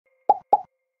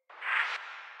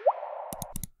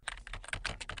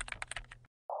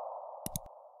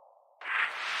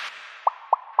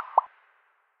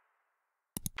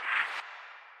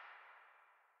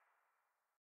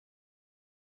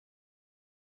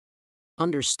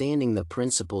Understanding the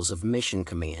principles of mission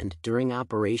command during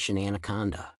Operation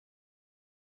Anaconda.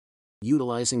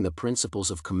 Utilizing the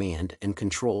principles of command and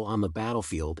control on the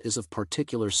battlefield is of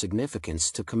particular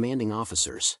significance to commanding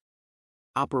officers.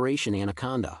 Operation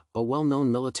Anaconda, a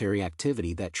well-known military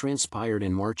activity that transpired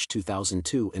in March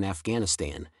 2002 in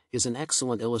Afghanistan, is an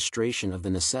excellent illustration of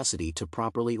the necessity to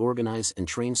properly organize and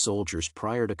train soldiers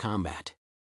prior to combat.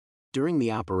 During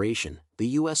the operation, the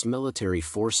U.S. military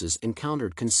forces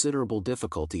encountered considerable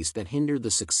difficulties that hindered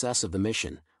the success of the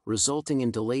mission, resulting in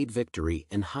delayed victory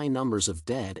and high numbers of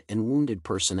dead and wounded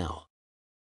personnel.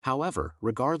 However,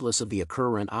 regardless of the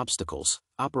occurrent obstacles,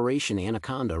 Operation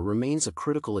Anaconda remains a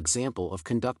critical example of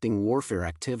conducting warfare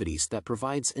activities that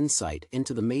provides insight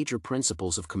into the major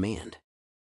principles of command.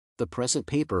 The present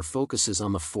paper focuses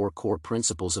on the four core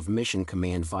principles of mission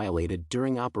command violated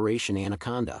during Operation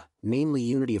Anaconda, namely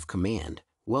unity of command,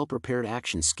 well-prepared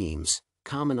action schemes,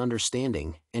 common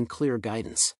understanding, and clear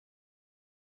guidance.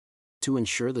 To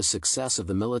ensure the success of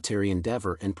the military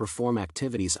endeavor and perform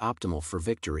activities optimal for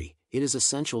victory, it is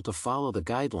essential to follow the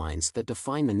guidelines that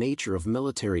define the nature of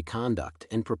military conduct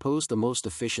and propose the most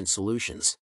efficient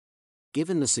solutions.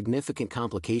 Given the significant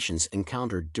complications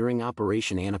encountered during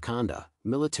Operation Anaconda,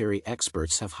 military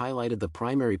experts have highlighted the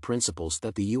primary principles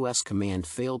that the U.S. command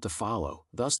failed to follow,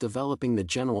 thus developing the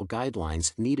general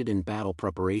guidelines needed in battle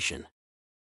preparation.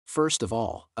 First of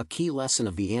all, a key lesson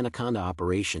of the Anaconda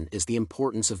operation is the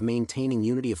importance of maintaining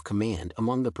unity of command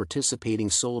among the participating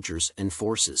soldiers and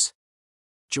forces.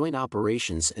 Joint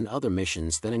operations and other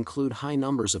missions that include high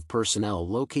numbers of personnel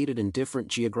located in different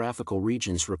geographical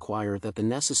regions require that the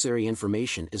necessary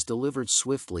information is delivered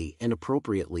swiftly and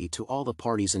appropriately to all the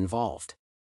parties involved.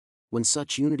 When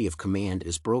such unity of command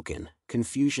is broken,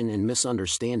 confusion and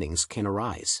misunderstandings can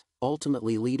arise,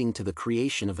 ultimately leading to the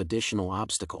creation of additional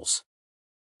obstacles.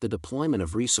 The deployment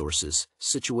of resources,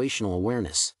 situational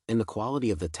awareness, and the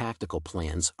quality of the tactical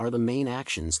plans are the main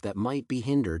actions that might be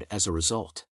hindered as a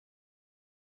result.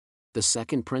 The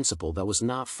second principle that was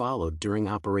not followed during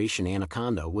Operation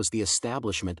Anaconda was the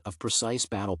establishment of precise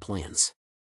battle plans.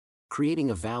 Creating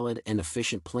a valid and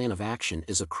efficient plan of action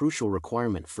is a crucial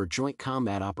requirement for joint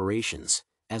combat operations,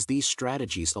 as these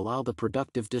strategies allow the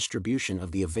productive distribution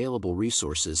of the available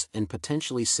resources and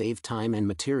potentially save time and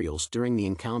materials during the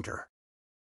encounter.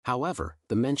 However,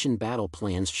 the mentioned battle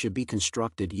plans should be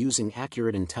constructed using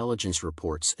accurate intelligence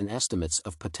reports and estimates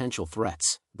of potential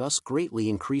threats, thus greatly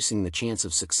increasing the chance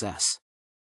of success.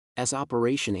 As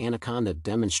Operation Anaconda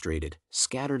demonstrated,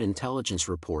 scattered intelligence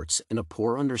reports and a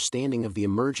poor understanding of the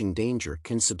emerging danger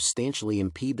can substantially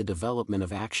impede the development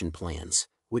of action plans,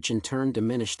 which in turn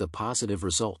diminish the positive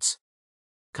results.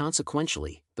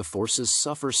 Consequently, the forces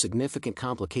suffer significant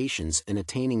complications in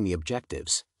attaining the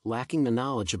objectives, lacking the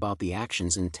knowledge about the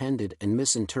actions intended and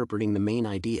misinterpreting the main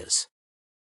ideas.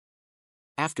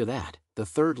 After that, the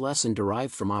third lesson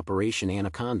derived from Operation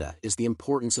Anaconda is the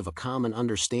importance of a common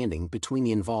understanding between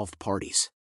the involved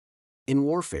parties. In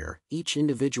warfare, each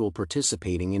individual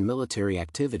participating in military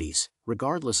activities,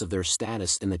 regardless of their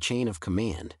status in the chain of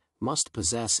command, must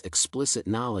possess explicit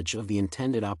knowledge of the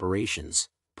intended operations,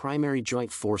 primary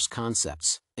joint force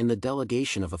concepts, and the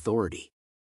delegation of authority.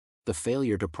 The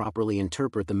failure to properly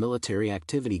interpret the military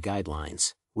activity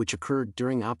guidelines, which occurred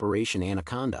during Operation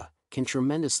Anaconda, can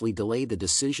tremendously delay the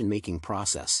decision-making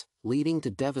process, leading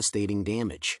to devastating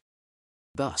damage.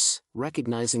 Thus,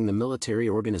 recognizing the military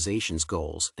organization's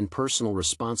goals and personal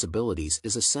responsibilities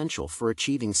is essential for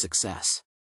achieving success.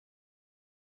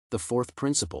 The fourth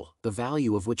principle, the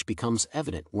value of which becomes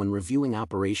evident when reviewing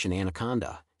Operation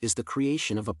Anaconda, is the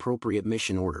creation of appropriate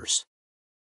mission orders.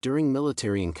 During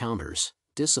military encounters,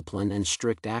 discipline and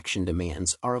strict action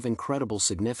demands are of incredible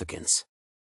significance.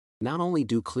 Not only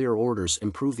do clear orders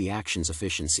improve the action's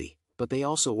efficiency, but they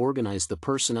also organize the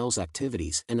personnel's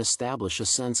activities and establish a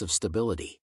sense of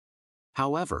stability.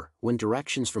 However, when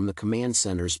directions from the command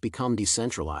centers become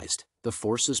decentralized, the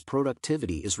force's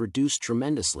productivity is reduced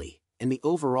tremendously, and the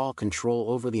overall control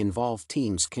over the involved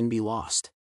teams can be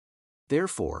lost.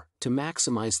 Therefore, to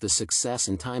maximize the success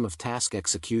in time of task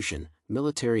execution,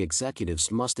 military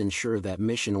executives must ensure that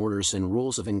mission orders and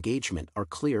rules of engagement are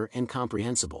clear and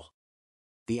comprehensible.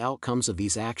 The outcomes of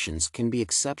these actions can be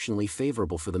exceptionally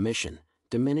favorable for the mission,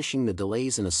 diminishing the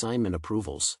delays in assignment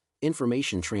approvals,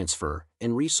 information transfer,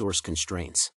 and resource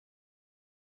constraints.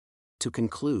 To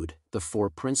conclude, the four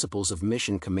principles of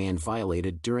mission command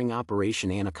violated during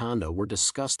Operation Anaconda were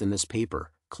discussed in this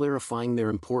paper, clarifying their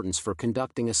importance for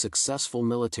conducting a successful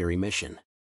military mission.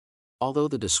 Although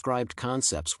the described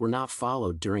concepts were not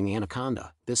followed during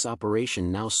Anaconda, this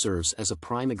operation now serves as a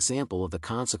prime example of the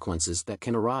consequences that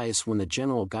can arise when the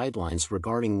general guidelines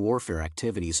regarding warfare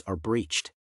activities are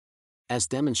breached. As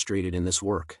demonstrated in this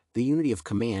work, the unity of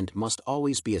command must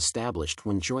always be established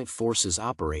when joint forces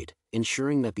operate,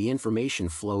 ensuring that the information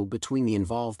flow between the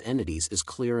involved entities is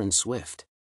clear and swift.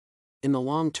 In the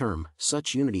long term,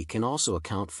 such unity can also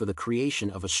account for the creation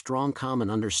of a strong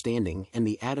common understanding and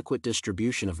the adequate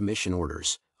distribution of mission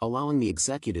orders, allowing the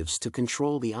executives to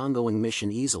control the ongoing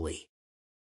mission easily.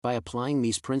 By applying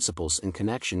these principles in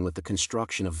connection with the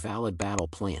construction of valid battle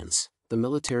plans, the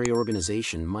military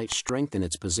organization might strengthen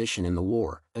its position in the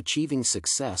war, achieving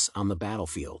success on the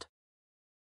battlefield.